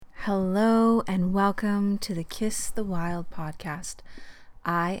Hello and welcome to the Kiss the Wild podcast.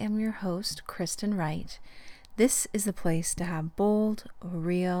 I am your host, Kristen Wright. This is the place to have bold,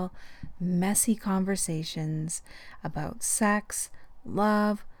 real, messy conversations about sex,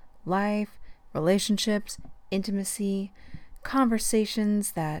 love, life, relationships, intimacy,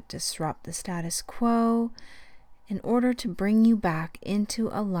 conversations that disrupt the status quo in order to bring you back into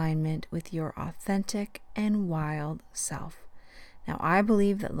alignment with your authentic and wild self. Now, I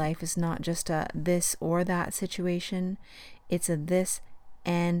believe that life is not just a this or that situation, it's a this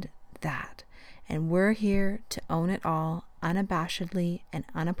and that. And we're here to own it all unabashedly and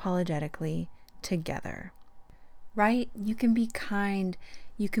unapologetically together. Right? You can be kind,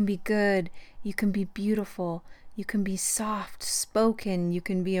 you can be good, you can be beautiful, you can be soft spoken, you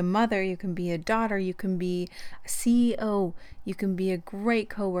can be a mother, you can be a daughter, you can be a CEO, you can be a great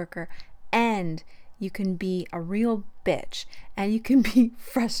coworker, and you can be a real bitch, and you can be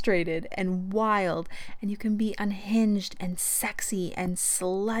frustrated and wild, and you can be unhinged and sexy and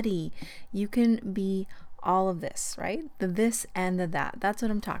slutty. You can be all of this, right? The this and the that. That's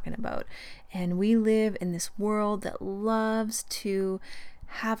what I'm talking about. And we live in this world that loves to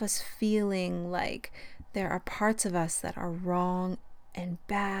have us feeling like there are parts of us that are wrong and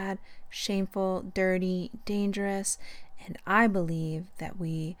bad, shameful, dirty, dangerous. And I believe that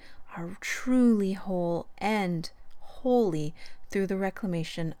we are truly whole and holy through the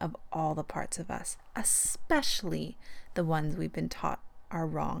reclamation of all the parts of us, especially the ones we've been taught are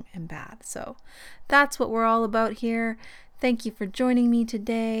wrong and bad. So that's what we're all about here. Thank you for joining me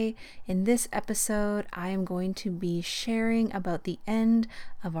today. In this episode, I am going to be sharing about the end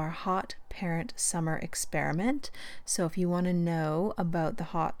of our Hot Parent Summer experiment. So if you want to know about the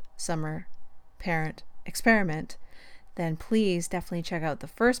Hot Summer Parent experiment, then please definitely check out the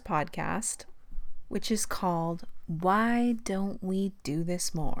first podcast, which is called Why Don't We Do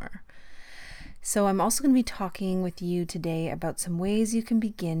This More? So I'm also going to be talking with you today about some ways you can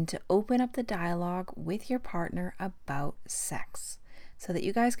begin to open up the dialogue with your partner about sex so that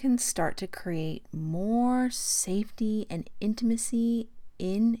you guys can start to create more safety and intimacy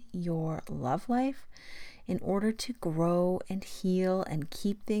in your love life in order to grow and heal and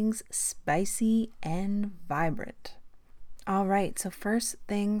keep things spicy and vibrant. All right, so first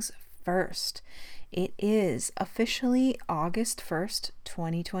things first. It is officially August 1st,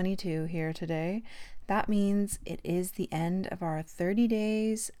 2022 here today. That means it is the end of our 30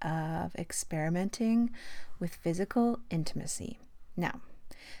 days of experimenting with physical intimacy. Now,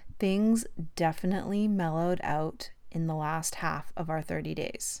 things definitely mellowed out in the last half of our 30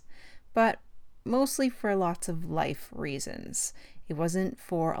 days, but mostly for lots of life reasons. It wasn't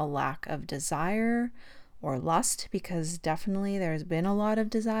for a lack of desire or lust, because definitely there's been a lot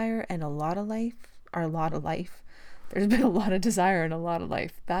of desire and a lot of life. There's been a lot of desire and a lot of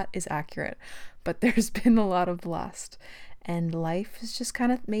life. That is accurate. But there's been a lot of lust. And life has just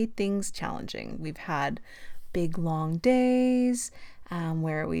kind of made things challenging. We've had big long days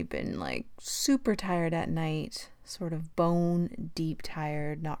where we've been like super tired at night, sort of bone deep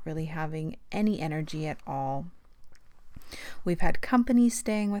tired, not really having any energy at all. We've had company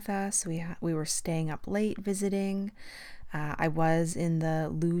staying with us. We were staying up late visiting. I was in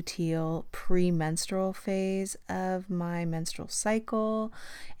the luteal premenstrual phase of my menstrual cycle,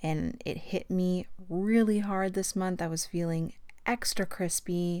 and it hit me really hard this month. I was feeling extra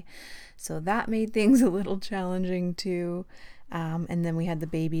crispy, so that made things a little challenging too. And then we had the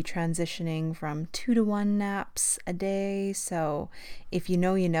baby transitioning from 2 to 1 naps a day. So if you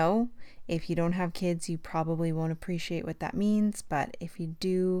know, you know. If you don't have kids, you probably won't appreciate what that means. But if you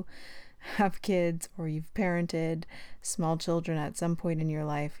do have kids or you've parented small children at some point in your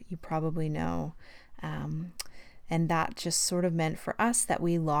life, you probably know. And that just sort of meant for us that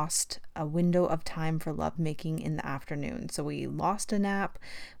we lost a window of time for lovemaking in the afternoon. So we lost a nap,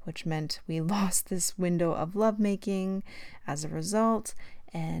 which meant we lost this window of lovemaking as a result.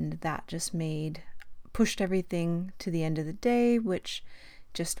 And that just pushed everything to the end of the day, which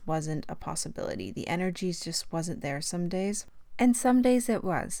just wasn't a possibility. The energies just wasn't there some days. And some days it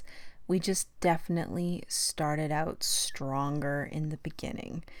was. We just definitely started out stronger in the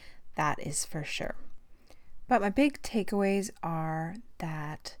beginning. That is for sure. But my big takeaways are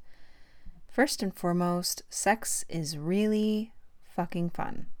that first and foremost, sex is really fucking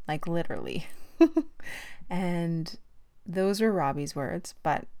fun. Like literally. And those were Robbie's words,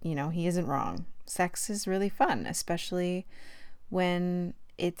 but he isn't wrong. Sex is really fun, especially when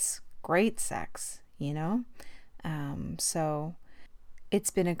it's great sex, So it's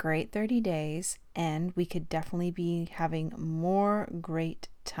been a great 30 days, and we could definitely be having more great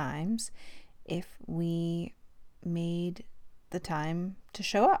times if we made the time to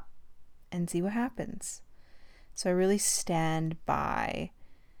show up. and see what happens. So I really stand by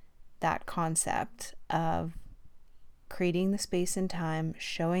that concept of creating the space and time,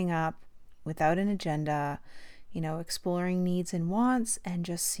 showing up without an agenda, exploring needs and wants and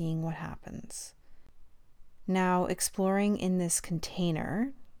just seeing what happens. Now, exploring in this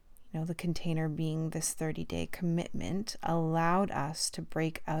container, the container being this 30-day commitment, allowed us to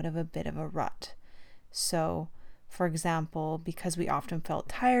break out of a bit of a rut. So, for example, because we often felt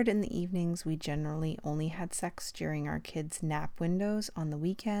tired in the evenings, we generally only had sex during our kids' nap windows on the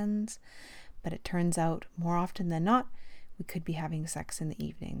weekends. But it turns out more often than not, we could be having sex in the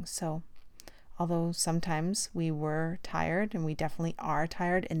evening. So although sometimes we were tired, and we definitely are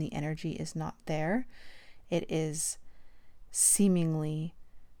tired and the energy is not there, it is seemingly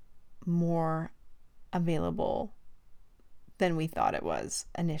more available than we thought it was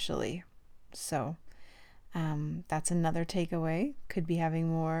initially. So that's another takeaway. Could be having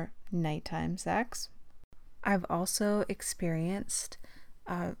more nighttime sex. I've also experienced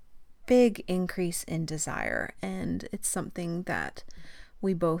a big increase in desire, and it's something that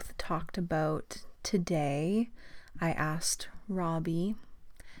we both talked about today. I asked Robbie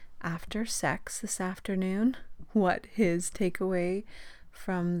after sex this afternoon what his takeaway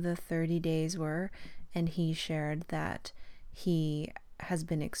from the 30 days were, and he shared that he has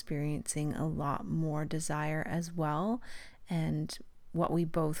been experiencing a lot more desire as well. And what we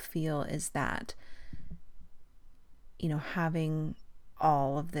both feel is that, having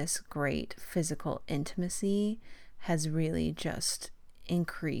all of this great physical intimacy has really just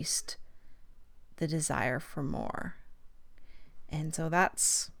increased the desire for more. And so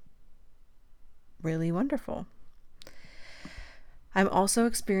that's really wonderful. I'm also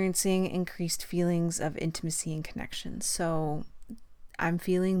experiencing increased feelings of intimacy and connection. So I'm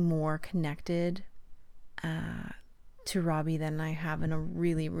feeling more connected to Robbie than I have in a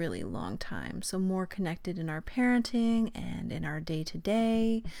really, really long time. So more connected in our parenting and in our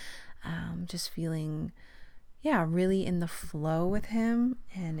day-to-day. Just feeling, really in the flow with him.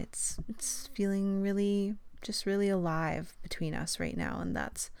 And it's feeling really, just really alive between us right now. And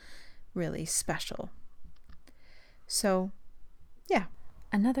that's really special. So,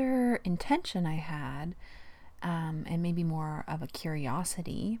 another intention I had, and maybe more of a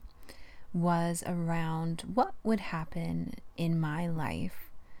curiosity, was around what would happen in my life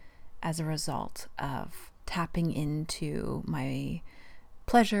as a result of tapping into my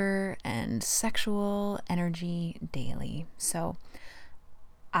pleasure and sexual energy daily. So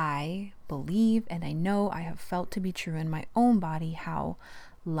I believe, and I know I have felt to be true in my own body, how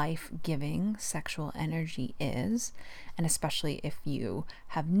life-giving sexual energy is, and especially if you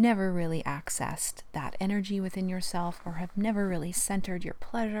have never really accessed that energy within yourself or have never really centered your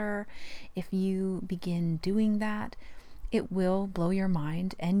pleasure. If you begin doing that, it will blow your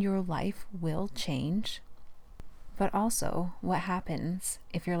mind and your life will change. But also, what happens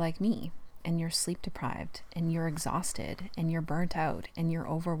if you're like me and you're sleep deprived and you're exhausted and you're burnt out and you're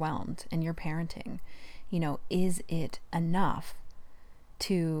overwhelmed and you're parenting? Is it enough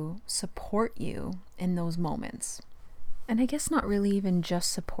to support you in those moments? And I guess not really even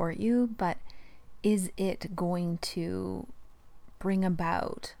just support you, but is it going to bring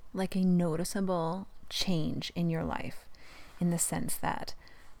about like a noticeable change in your life, in the sense that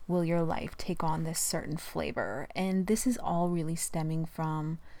will your life take on this certain flavor? And this is all really stemming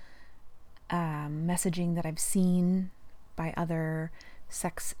from messaging that I've seen by other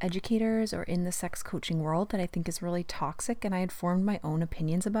sex educators or in the sex coaching world that I think is really toxic, and I had formed my own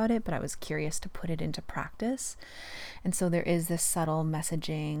opinions about it, but I was curious to put it into practice. And so there is this subtle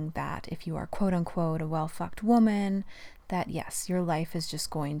messaging that if you are quote unquote a well-fucked woman, that yes, your life is just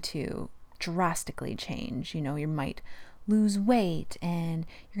going to drastically change. You might lose weight and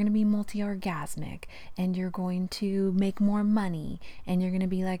you're going to be multi-orgasmic and you're going to make more money and you're going to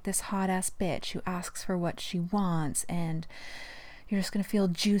be like this hot ass bitch who asks for what she wants, and you're just going to feel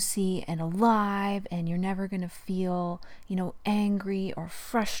juicy and alive, and you're never going to feel, angry or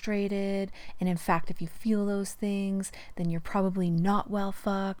frustrated. And in fact, if you feel those things, then you're probably not well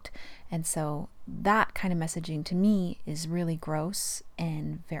fucked. And so that kind of messaging to me is really gross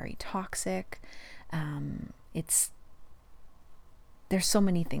and very toxic. There's so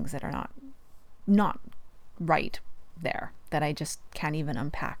many things that are not right there that I just can't even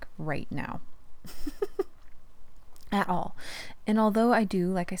unpack right now. At all. And although I do,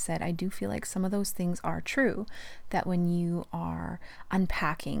 like I said, I do feel like some of those things are true, that when you are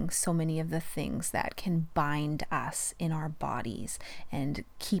unpacking so many of the things that can bind us in our bodies and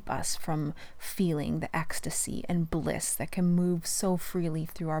keep us from feeling the ecstasy and bliss that can move so freely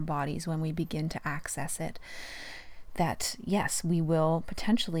through our bodies when we begin to access it, that yes, we will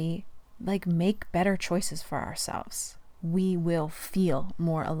potentially like make better choices for ourselves. We will feel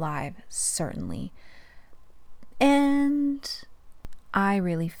more alive, certainly. And I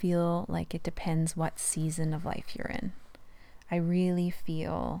really feel like it depends what season of life you're in. I really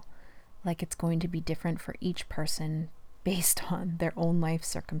feel like it's going to be different for each person based on their own life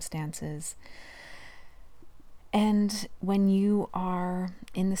circumstances. And when you are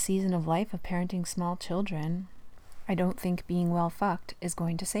in the season of life of parenting small children, I don't think being well fucked is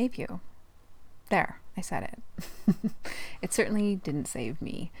going to save you. There, I said it. It certainly didn't save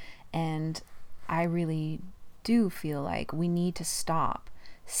me. And I really do feel like we need to stop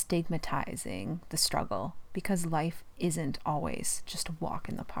stigmatizing the struggle, because life isn't always just a walk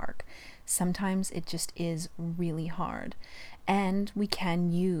in the park. Sometimes it just is really hard. And we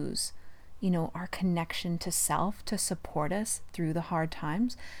can use, our connection to self to support us through the hard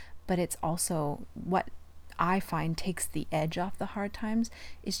times. But it's also what I find takes the edge off the hard times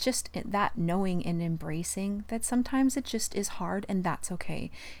is just that knowing and embracing that sometimes it just is hard, and that's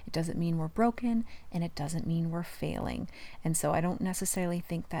okay. It doesn't mean we're broken, and it doesn't mean we're failing. And so I don't necessarily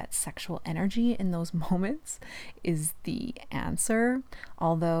think that sexual energy in those moments is the answer.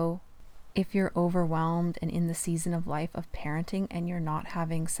 Although if you're overwhelmed and in the season of life of parenting and you're not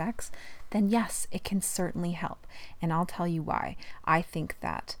having sex, then yes, it can certainly help. And I'll tell you why. I think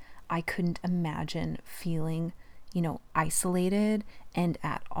that I couldn't imagine feeling, isolated and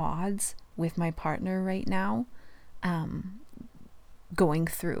at odds with my partner right now, going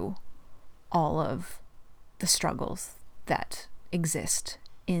through all of the struggles that exist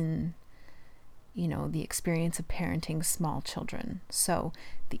in, the experience of parenting small children. So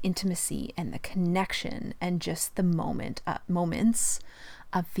the intimacy and the connection and just the moments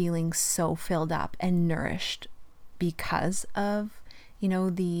of feeling so filled up and nourished because of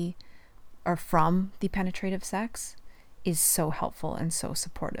from the penetrative sex is so helpful and so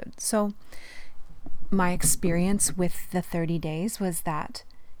supportive. So my experience with the 30 days was that,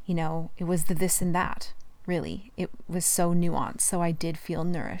 it was the this and that, really. It was so nuanced. So I did feel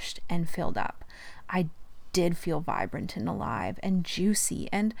nourished and filled up. I did feel vibrant and alive and juicy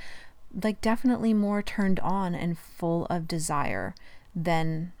and like definitely more turned on and full of desire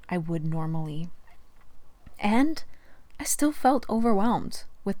than I would normally. And I still felt overwhelmed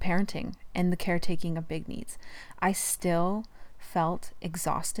with parenting and the caretaking of big needs. I still felt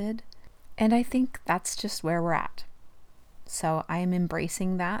exhausted, and I think that's just where we're at. So I am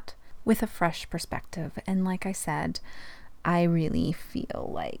embracing that with a fresh perspective. And like I said, I really feel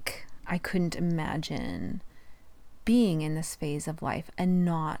like I couldn't imagine being in this phase of life and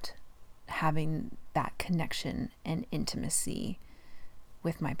not having that connection and intimacy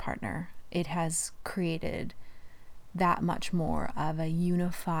with my partner. It has created that much more of a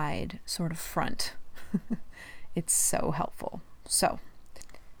unified sort of front. It's so helpful. So,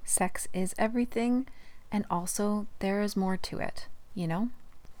 sex is everything, and also there is more to it,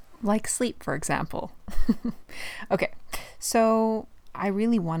 like sleep, for example. Okay, so I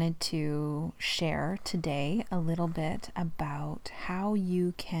really wanted to share today a little bit about how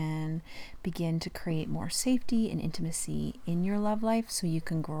you can begin to create more safety and intimacy in your love life so you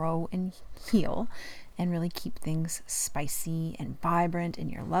can grow and heal and really keep things spicy and vibrant in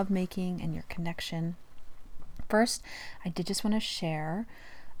your lovemaking and your connection. First, I did just want to share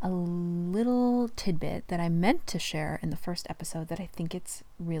a little tidbit that I meant to share in the first episode that I think it's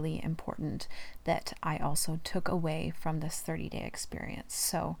really important that I also took away from this 30-day experience.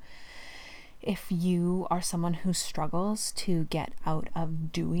 So if you are someone who struggles to get out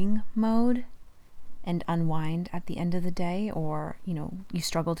of doing mode and unwind at the end of the day, or you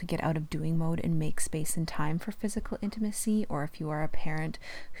struggle to get out of doing mode and make space and time for physical intimacy, or if you are a parent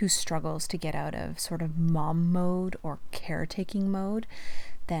who struggles to get out of sort of mom mode or caretaking mode,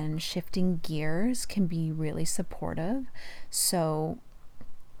 then shifting gears can be really supportive. So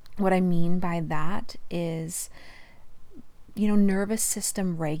what I mean by that is nervous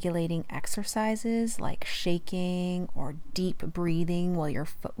system regulating exercises like shaking or deep breathing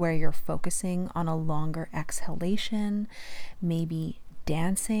where you're focusing on a longer exhalation, maybe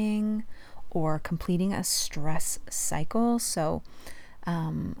dancing or completing a stress cycle. So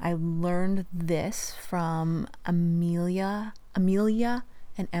I learned this from Amelia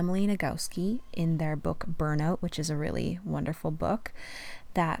and Emily Nagoski in their book Burnout, which is a really wonderful book,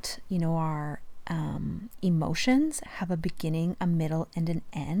 that our emotions have a beginning, a middle, and an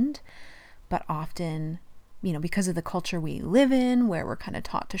end, but often, because of the culture we live in, where we're kind of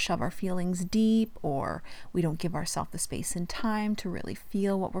taught to shove our feelings deep, or we don't give ourselves the space and time to really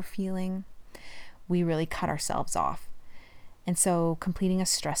feel what we're feeling, we really cut ourselves off. And so completing a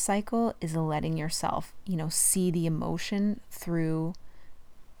stress cycle is letting yourself, see the emotion through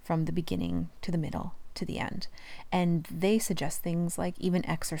from the beginning to the middle to the end. And they suggest things like even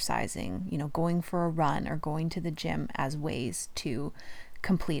exercising, going for a run or going to the gym as ways to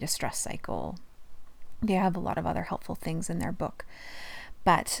complete a stress cycle. They have a lot of other helpful things in their book.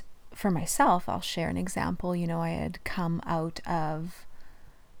 But for myself, I'll share an example. I had come out of,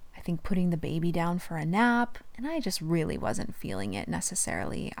 I think, putting the baby down for a nap, and I just really wasn't feeling it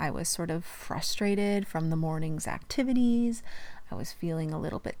necessarily. I was sort of frustrated from the morning's activities. I was feeling a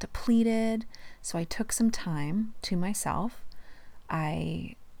little bit depleted. So I took some time to myself.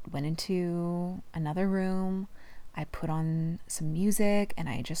 I went into another room. I put on some music and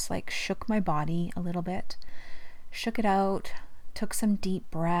I just shook my body a little bit, shook it out, took some deep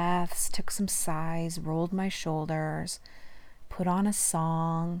breaths, took some sighs, rolled my shoulders, put on a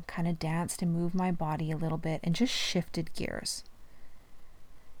song, kind of danced and moved my body a little bit and just shifted gears.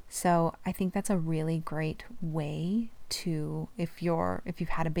 So I think that's a really great way to, if you've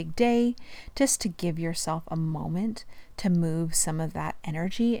had a big day, just to give yourself a moment to move some of that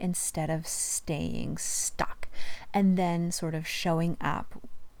energy instead of staying stuck and then sort of showing up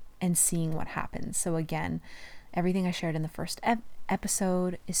and seeing what happens. So again, everything I shared in the first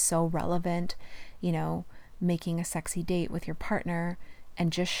episode is so relevant, making a sexy date with your partner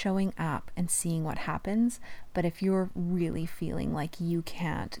and just showing up and seeing what happens. But if you're really feeling like you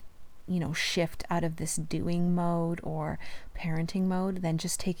can't, shift out of this doing mode or parenting mode, then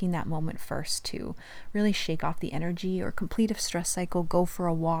just taking that moment first to really shake off the energy or complete a stress cycle, go for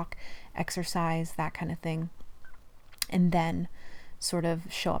a walk, exercise, that kind of thing. And then sort of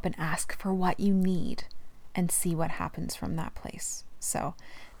show up and ask for what you need and see what happens from that place. So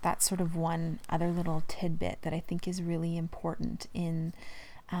that's sort of one other little tidbit that I think is really important in,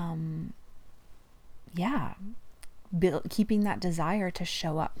 keeping that desire to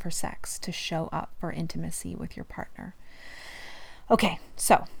show up for sex, to show up for intimacy with your partner. Okay,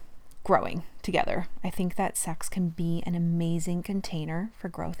 so growing together. I think that sex can be an amazing container for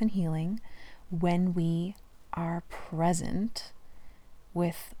growth and healing when we are present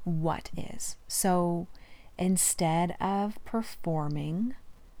with what is. So instead of performing,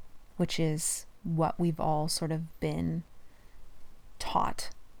 which is what we've all sort of been taught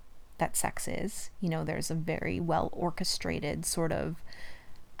that sex is, there's a very well orchestrated sort of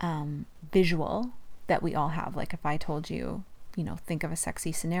visual that we all have. Like if I told you, think of a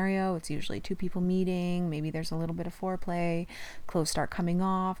sexy scenario, it's usually two people meeting, maybe there's a little bit of foreplay, clothes start coming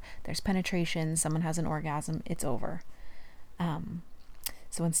off, there's penetration, someone has an orgasm, it's over.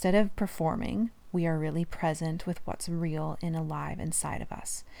 So instead of performing, we are really present with what's real and alive inside of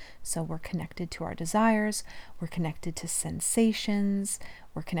us. So we're connected to our desires, we're connected to sensations,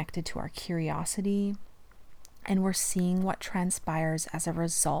 we're connected to our curiosity, and we're seeing what transpires as a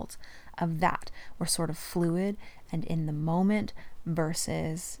result of that. We're sort of fluid and in the moment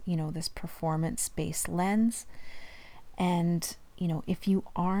versus, this performance-based lens. And, if you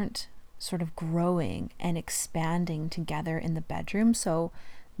aren't sort of growing and expanding together in the bedroom, so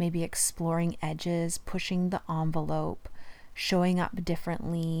maybe exploring edges, pushing the envelope, showing up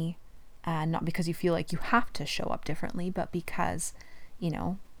differently, not because you feel like you have to show up differently, but because,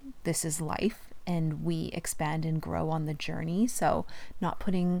 this is life and we expand and grow on the journey. So not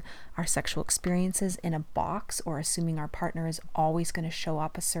putting our sexual experiences in a box or assuming our partner is always going to show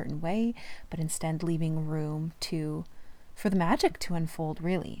up a certain way, but instead leaving room for the magic to unfold,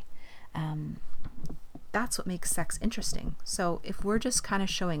 really. That's what makes sex interesting. So if we're just kind of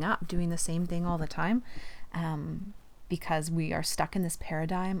showing up, doing the same thing all the time, because we are stuck in this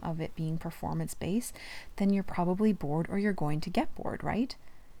paradigm of it being performance-based, then you're probably bored or you're going to get bored, right?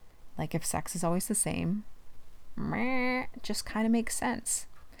 Like if sex is always the same, it just kind of makes sense.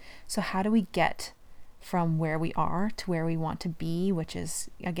 So how do we get from where we are to where we want to be, which is,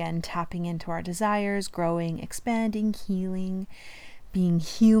 again, tapping into our desires, growing, expanding, healing, being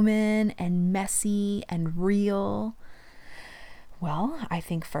human and messy and real? Well, I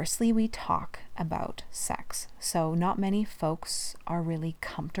think firstly we talk about sex. So not many folks are really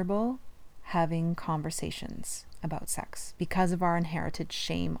comfortable having conversations about sex because of our inherited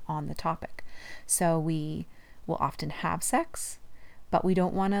shame on the topic. So we will often have sex, but we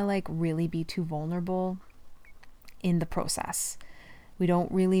don't want to really be too vulnerable in the process. We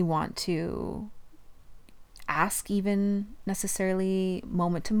don't really want to ask even necessarily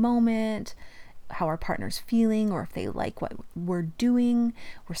moment to moment how our partner's feeling or if they like what we're doing.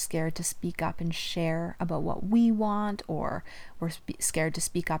 We're scared to speak up and share about what we want, or we're scared to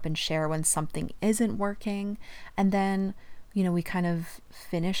speak up and share when something isn't working. And then, we kind of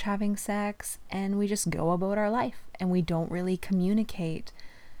finish having sex and we just go about our life and we don't really communicate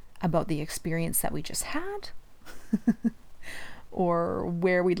about the experience that we just had or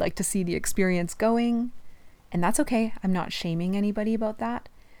where we'd like to see the experience going. And that's okay. I'm not shaming anybody about that.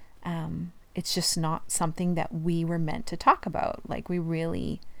 It's just not something that we were meant to talk about. Like, we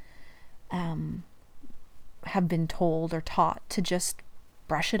really have been told or taught to just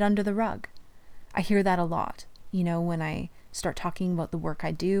brush it under the rug. I hear that a lot. When I start talking about the work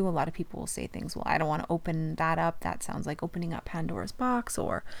I do, a lot of people will say things, well, I don't want to open that up. That sounds like opening up Pandora's box,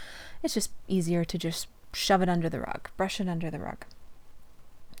 or it's just easier to just shove it under the rug, brush it under the rug.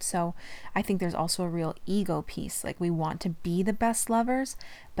 So I think there's also a real ego piece. Like, we want to be the best lovers,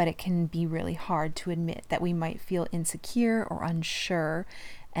 but it can be really hard to admit that we might feel insecure or unsure.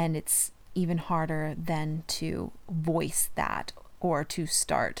 And it's even harder than to voice that, or to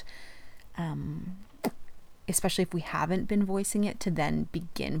start, especially if we haven't been voicing it, to then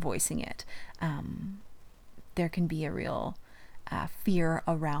begin voicing it. There can be a real fear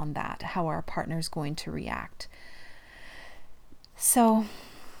around that, how our partner's going to react. So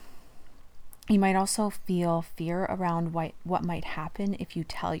you might also feel fear around what might happen if you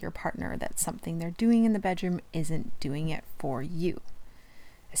tell your partner that something they're doing in the bedroom isn't doing it for you,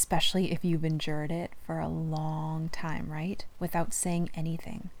 especially if you've endured it for a long time, right? Without saying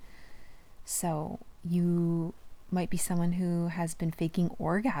anything. So you might be someone who has been faking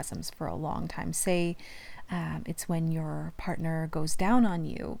orgasms for a long time. Say it's when your partner goes down on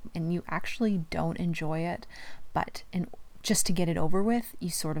you and you actually don't enjoy it, but just to get it over with, you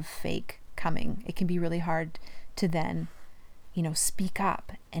sort of fake coming. It can be really hard to then, speak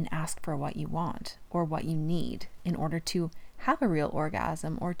up and ask for what you want or what you need in order to have a real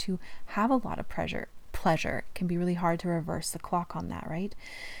orgasm or to have a lot of pleasure. It can be really hard to reverse the clock on that, right?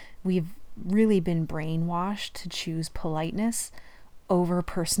 We've really been brainwashed to choose politeness over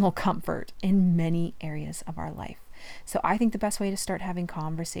personal comfort in many areas of our life. So I think the best way to start having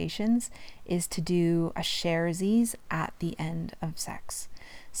conversations is to do a sharesies at the end of sex.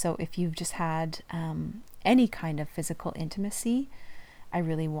 So if you've just had any kind of physical intimacy, I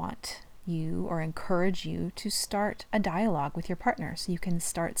really want you or encourage you to start a dialogue with your partner. So you can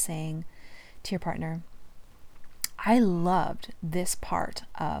start saying to your partner, I loved this part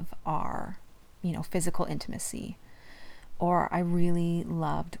of our, physical intimacy, or I really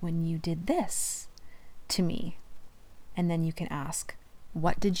loved when you did this to me. And then you can ask,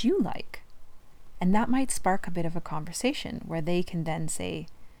 what did you like? And that might spark a bit of a conversation where they can then say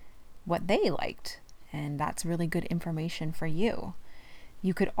what they liked. And that's really good information for you.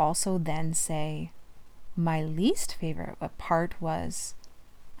 You could also then say, my least favorite part was,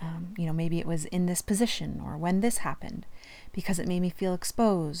 maybe it was in this position or when this happened, because it made me feel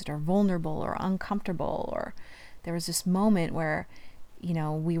exposed or vulnerable or uncomfortable, or there was this moment where,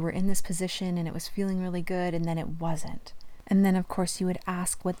 we were in this position and it was feeling really good and then it wasn't. And then of course you would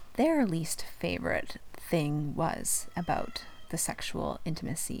ask what their least favorite thing was about the sexual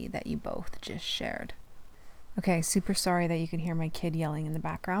intimacy that you both just shared. Okay, super sorry that you can hear my kid yelling in the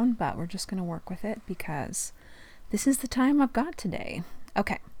background, but we're just going to work with it because this is the time I've got today.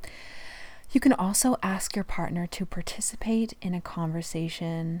 Okay. You can also ask your partner to participate in a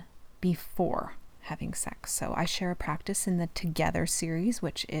conversation before having sex. So I share a practice in the Together series,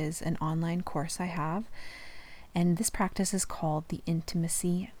 which is an online course I have. And this practice is called the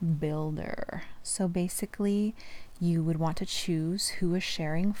Intimacy Builder. So basically, you would want to choose who is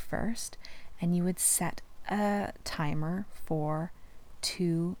sharing first, and you would set a timer for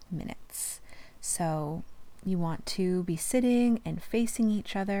 2 minutes. So you want to be sitting and facing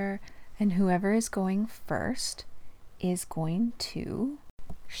each other, and whoever is going first is going to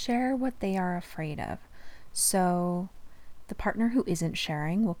share what they are afraid of. So the partner who isn't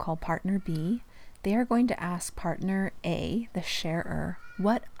sharing, we'll call partner B. They are going to ask partner A, the sharer,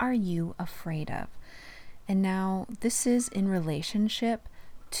 what are you afraid of? And now this is in relationship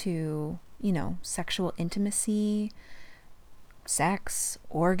to, sexual intimacy, sex,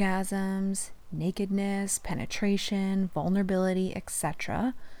 orgasms, nakedness, penetration, vulnerability,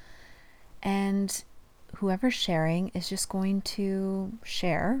 etc. And whoever's sharing is just going to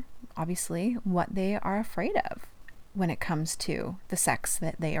share, obviously, what they are afraid of when it comes to the sex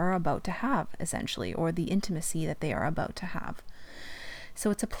that they are about to have, essentially, or the intimacy that they are about to have.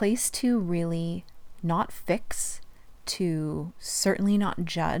 So it's a place to really not fix, to certainly not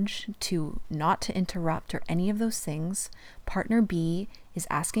judge, to not to interrupt or any of those things. Partner B is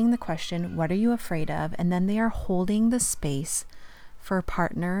asking the question, what are you afraid of? And then they are holding the space for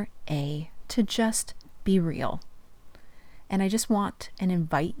partner A to just be real. And I just want and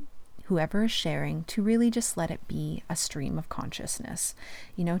invite whoever is sharing to really just let it be a stream of consciousness,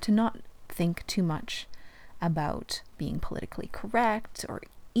 to not think too much about being politically correct or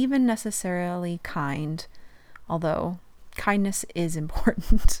even necessarily kind, although kindness is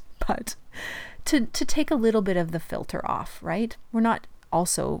important, but to take a little bit of the filter off, right? We're not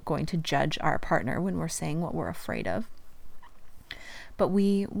also going to judge our partner when we're saying what we're afraid of. But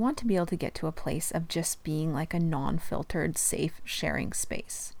we want to be able to get to a place of just being like a non-filtered, safe sharing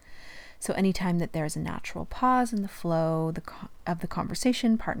space. So anytime that there's a natural pause in the flow of the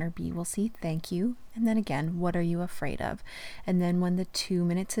conversation, partner B will say thank you. And then again, what are you afraid of? And then when the 2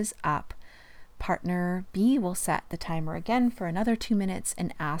 minutes is up, partner B will set the timer again for another 2 minutes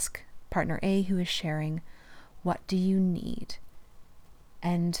and ask partner A, who is sharing, what do you need?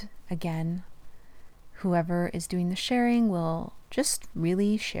 And again, whoever is doing the sharing will just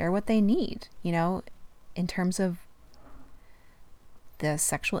really share what they need, in terms of the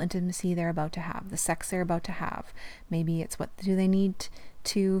sexual intimacy they're about to have, the sex they're about to have. Maybe it's what do they need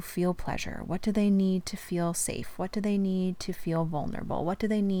to feel pleasure? What do they need to feel safe? What do they need to feel vulnerable? What do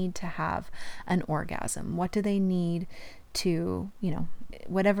they need to have an orgasm? What do they need to,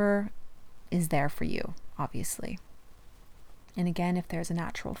 whatever is there for you, obviously. And again, if there's a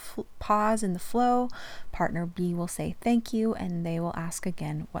natural pause in the flow, partner B will say thank you, and they will ask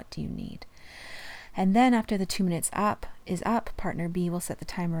again, what do you need? And then after the 2 minutes is up, partner B will set the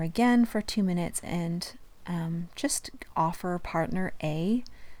timer again for 2 minutes and just offer partner A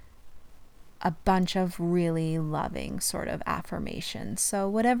a bunch of really loving sort of affirmations. So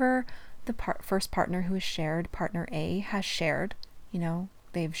whatever the first partner who has shared, partner A has shared,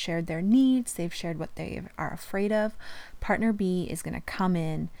 they've shared their needs, they've shared what they are afraid of. Partner B is going to come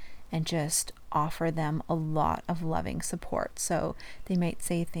in and just offer them a lot of loving support. So they might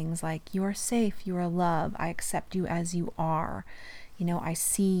say things like, you are safe, you are loved, I accept you as you are. I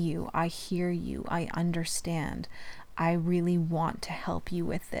see you, I hear you, I understand. I really want to help you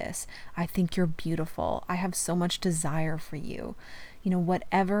with this. I think you're beautiful. I have so much desire for you.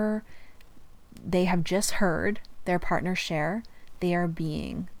 Whatever they have just heard their partner share, they are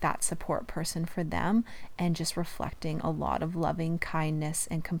being that support person for them and just reflecting a lot of loving kindness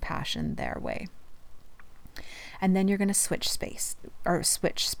and compassion their way. And then you're going to switch spots.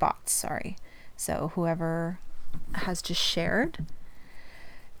 So whoever has just shared,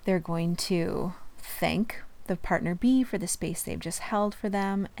 they're going to thank the partner B for the space they've just held for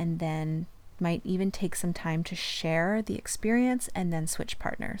them, and then might even take some time to share the experience and then switch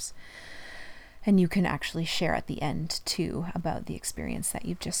partners. And you can actually share at the end too about the experience that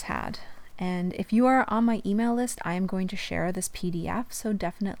you've just had. And if you are on my email list, I am going to share this PDF. So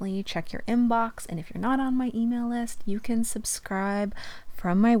definitely check your inbox. And if you're not on my email list, you can subscribe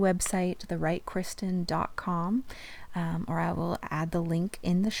from my website, therightkristen.com, or I will add the link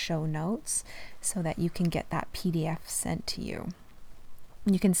in the show notes so that you can get that PDF sent to you.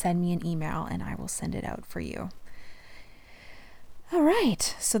 You can send me an email and I will send it out for you. All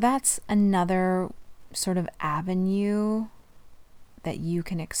right, so that's another sort of avenue that you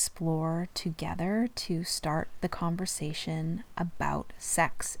can explore together to start the conversation about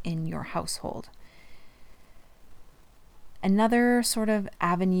sex in your household. Another sort of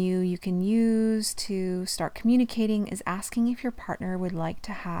avenue you can use to start communicating is asking if your partner would like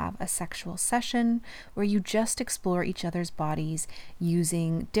to have a sexual session where you just explore each other's bodies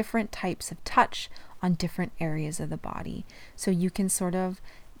using different types of touch on different areas of the body. So you can sort of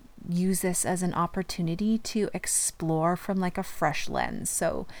use this as an opportunity to explore from like a fresh lens.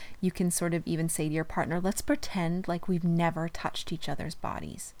 So you can sort of even say to your partner, let's pretend like we've never touched each other's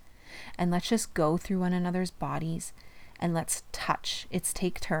bodies. And let's just go through one another's bodies and let's touch. It's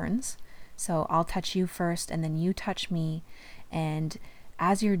take turns. So I'll touch you first and then you touch me. And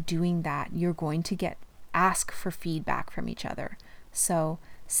as you're doing that, you're going to ask for feedback from each other. So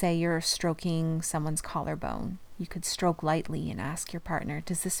say you're stroking someone's collarbone. You could stroke lightly and ask your partner,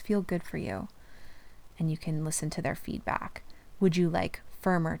 does this feel good for you? And you can listen to their feedback. Would you like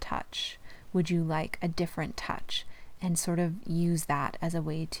firmer touch? Would you like a different touch? And sort of use that as a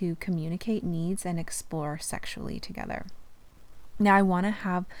way to communicate needs and explore sexually together. Now I want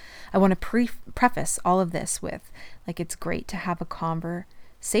to preface all of this with, like, it's great to have a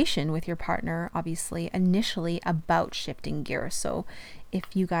conversation with your partner, obviously, initially about shifting gears. So if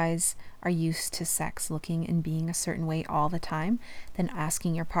you guys are used to sex looking and being a certain way all the time, then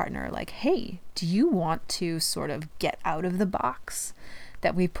asking your partner, like, hey, do you want to sort of get out of the box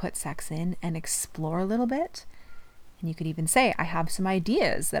that we put sex in and explore a little bit? And you could even say, I have some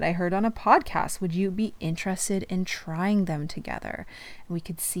ideas that I heard on a podcast. Would you be interested in trying them together? And we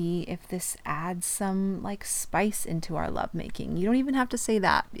could see if this adds some like spice into our lovemaking. You don't even have to say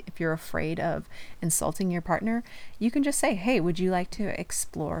that if you're afraid of insulting your partner. You can just say, hey, would you like to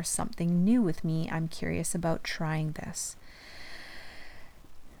explore something new with me? I'm curious about trying this.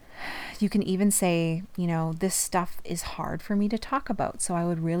 You can even say, this stuff is hard for me to talk about, so I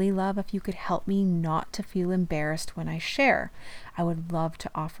would really love if you could help me not to feel embarrassed when I share. I would love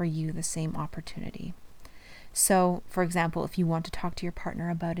to offer you the same opportunity. So, for example, if you want to talk to your partner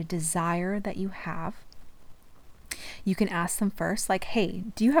about a desire that you have, you can ask them first, like, hey,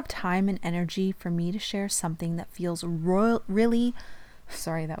 do you have time and energy for me to share something that feels really,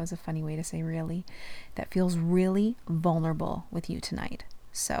 sorry, that was a funny way to say really, that feels really vulnerable with you tonight?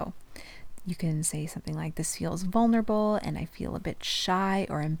 So you can say something like, this feels vulnerable and I feel a bit shy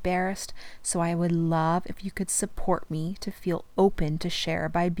or embarrassed, so I would love if you could support me to feel open to share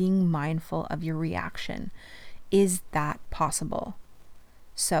by being mindful of your reaction. Is that possible?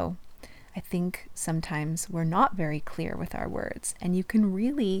 So I think sometimes we're not very clear with our words, and you can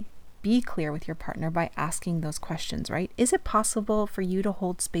really be clear with your partner by asking those questions, right? Is it possible for you to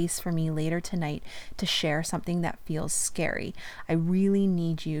hold space for me later tonight to share something that feels scary? I really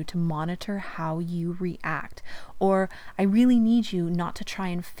need you to monitor how you react, or I really need you not to try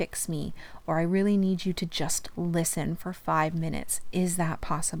and fix me, or I really need you to just listen for 5 minutes. Is that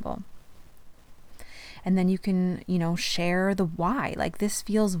possible? And then you can, share the why. Like, this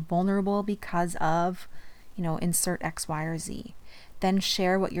feels vulnerable because of, insert X, Y, or Z. Then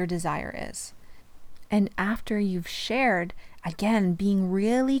share what your desire is. And after you've shared, again, being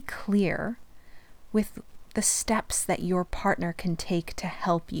really clear with the steps that your partner can take to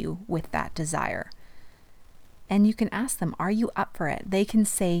help you with that desire. And you can ask them, are you up for it? They can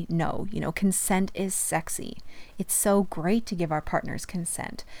say no. Consent is sexy. It's so great to give our partners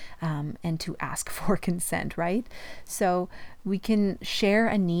consent and to ask for consent, right? So we can share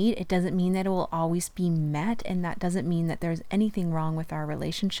a need. It doesn't mean that it will always be met. And that doesn't mean that there's anything wrong with our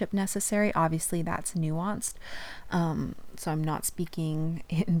relationship necessary. Obviously, that's nuanced. So I'm not speaking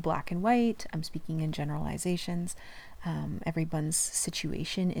in black and white. I'm speaking in generalizations. Everyone's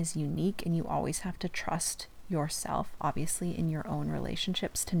situation is unique, and you always have to trust yourself, obviously, in your own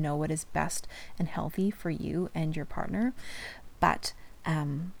relationships to know what is best and healthy for you and your partner. But,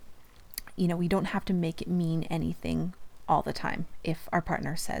 we don't have to make it mean anything all the time if our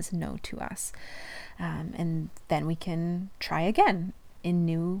partner says no to us. And then we can try again in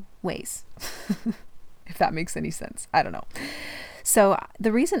new ways, if that makes any sense. I don't know. So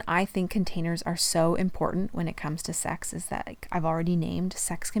the reason I think containers are so important when it comes to sex is that, like I've already named,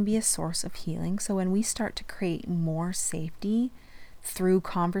 sex can be a source of healing. So when we start to create more safety through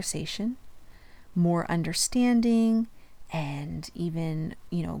conversation, more understanding, and even,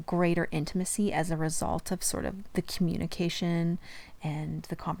 greater intimacy as a result of sort of the communication and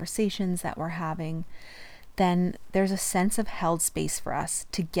the conversations that we're having, then there's a sense of held space for us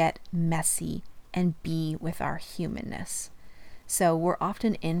to get messy and be with our humanness. So we're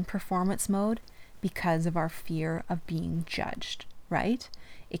often in performance mode because of our fear of being judged, right?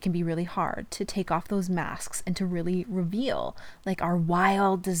 It can be really hard to take off those masks and to really reveal like our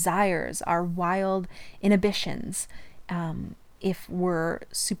wild desires, our wild inhibitions, if we're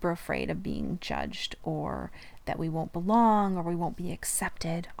super afraid of being judged or that we won't belong or we won't be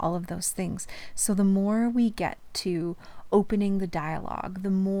accepted, all of those things. So the more we get to opening the dialogue, the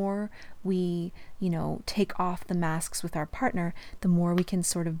more we, take off the masks with our partner, the more we can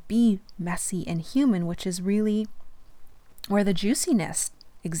sort of be messy and human, which is really where the juiciness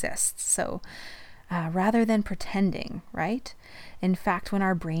exists. So rather than pretending, right? In fact, when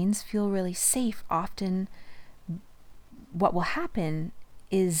our brains feel really safe, often what will happen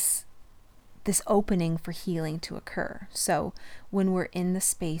is this opening for healing to occur. So when we're in the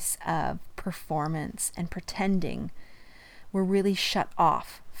space of performance and pretending, we're really shut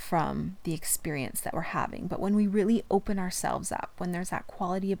off from the experience that we're having. But when we really open ourselves up, when there's that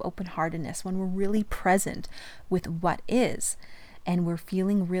quality of open-heartedness, when we're really present with what is, and we're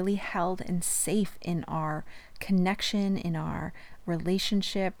feeling really held and safe in our connection, in our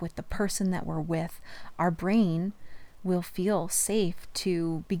relationship with the person that we're with, our brain will feel safe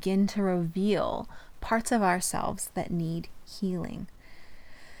to begin to reveal parts of ourselves that need healing.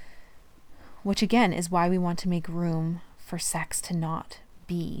 Which again is why we want to make room for sex to not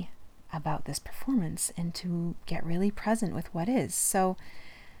be about this performance and to get really present with what is. So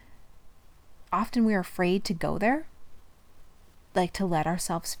often we're afraid to go there, like to let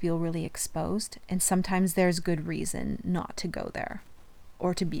ourselves feel really exposed. And sometimes there's good reason not to go there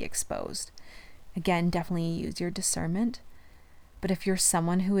or to be exposed. Again, definitely use your discernment. But if you're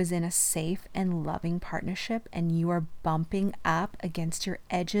someone who is in a safe and loving partnership and you are bumping up against your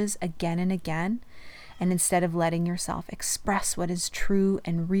edges again and again, and instead of letting yourself express what is true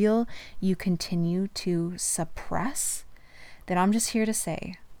and real, you continue to suppress, then I'm just here to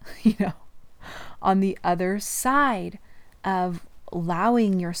say, on the other side of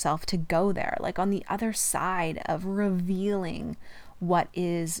allowing yourself to go there, like on the other side of revealing what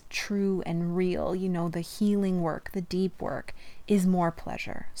is true and real, the healing work, the deep work is more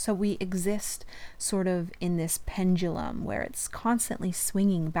pleasure. So we exist sort of in this pendulum where it's constantly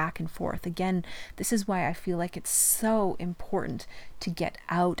swinging back and forth. Again, this is why I feel like it's so important to get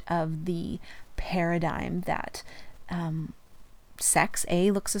out of the paradigm that sex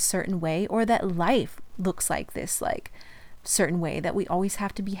looks a certain way, or that life looks like this like certain way, that we always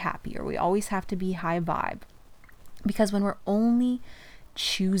have to be happy or we always have to be high vibe. Because when we're only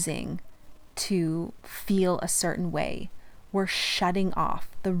choosing to feel a certain way, we're shutting off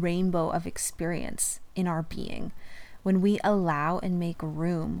the rainbow of experience in our being. When we allow and make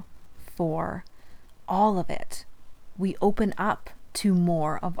room for all of it, we open up to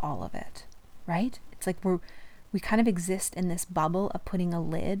more of all of it, right? It's like we kind of exist in this bubble of putting a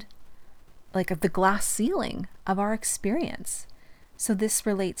lid, like of the glass ceiling of our experience. So this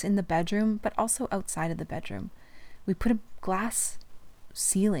relates in the bedroom, but also outside of the bedroom. We put a glass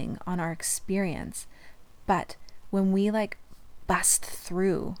ceiling on our experience, but when we like bust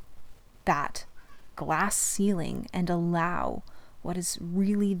through that glass ceiling and allow what is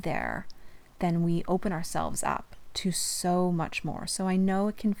really there, then we open ourselves up to so much more. So I know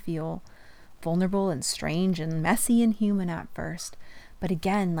it can feel vulnerable and strange and messy and human at first, but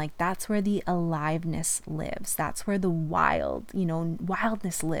again, like that's where the aliveness lives. That's where the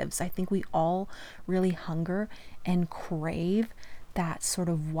wildness lives. I think we all really hunger and crave that sort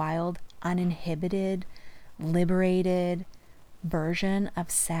of wild, uninhibited, liberated version of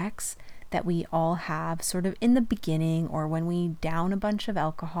sex that we all have sort of in the beginning, or when we down a bunch of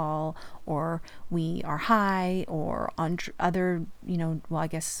alcohol, or we are high, or on other, I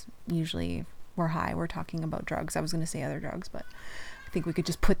guess usually we're high, we're talking about drugs. I was going to say other drugs, but I think we could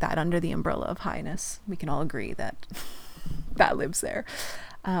just put that under the umbrella of highness. We can all agree that that lives there.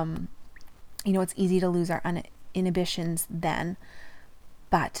 It's easy to lose our inhibitions then,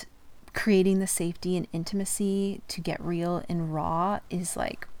 but creating the safety and intimacy to get real and raw is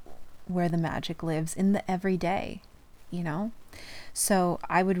like where the magic lives, in the everyday, So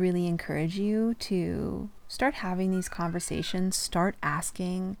I would really encourage you to start having these conversations, start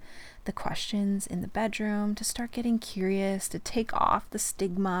asking the questions in the bedroom, to start getting curious, to take off the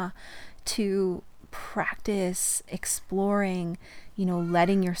stigma, to practice exploring,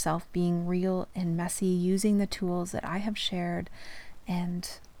 letting yourself being real and messy, using the tools that I have shared, and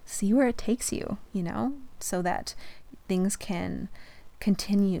see where it takes you, so that things can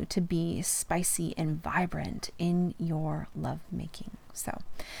continue to be spicy and vibrant in your lovemaking. So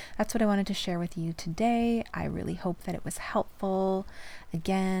that's what I wanted to share with you today. I really hope that it was helpful.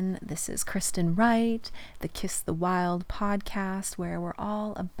 Again, this is Kristen Wright, the Kiss the Wild podcast, where we're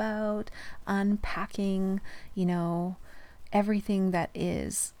all about unpacking, everything that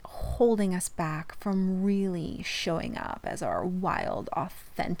is holding us back from really showing up as our wild,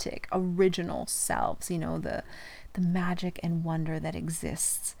 authentic, original selves, the magic and wonder that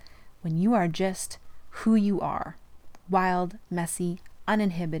exists when you are just who you are. Wild, messy,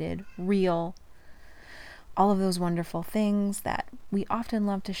 uninhibited, real, all of those wonderful things that we often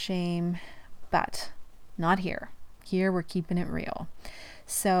love to shame, but not here. Here we're keeping it real.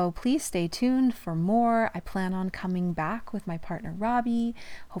 So please stay tuned for more. I plan on coming back with my partner, Robbie.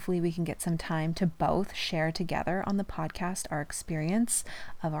 Hopefully we can get some time to both share together on the podcast our experience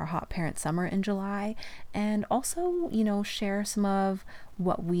of our hot parent summer in July, and also, share some of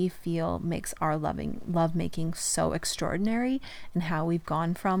what we feel makes our lovemaking so extraordinary, and how we've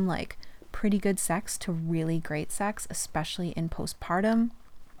gone from like pretty good sex to really great sex, especially in postpartum.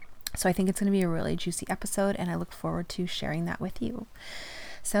 So I think it's going to be a really juicy episode, and I look forward to sharing that with you.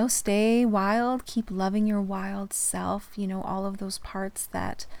 So stay wild, keep loving your wild self, all of those parts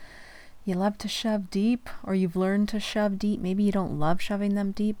that you love to shove deep, or you've learned to shove deep. Maybe you don't love shoving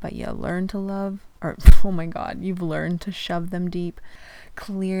them deep, but you learn to love, or oh my God, you've learned to shove them deep.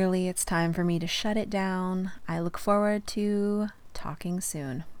 Clearly it's time for me to shut it down. I look forward to talking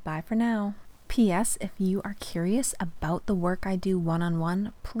soon. Bye for now. P.S. If you are curious about the work I do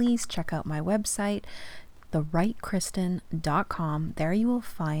one-on-one, please check out my website, therightkristen.com. There you will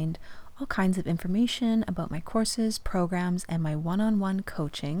find all kinds of information about my courses, programs, and my one-on-one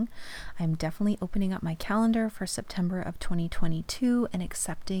coaching. I'm definitely opening up my calendar for September of 2022 and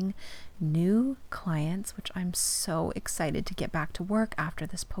accepting new clients, which I'm so excited to get back to work after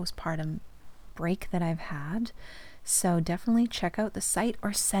this postpartum break that I've had. So definitely check out the site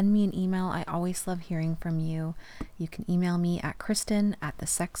or send me an email. I always love hearing from you. You can email me at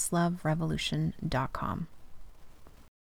Kristen@thesexloverevolution.com.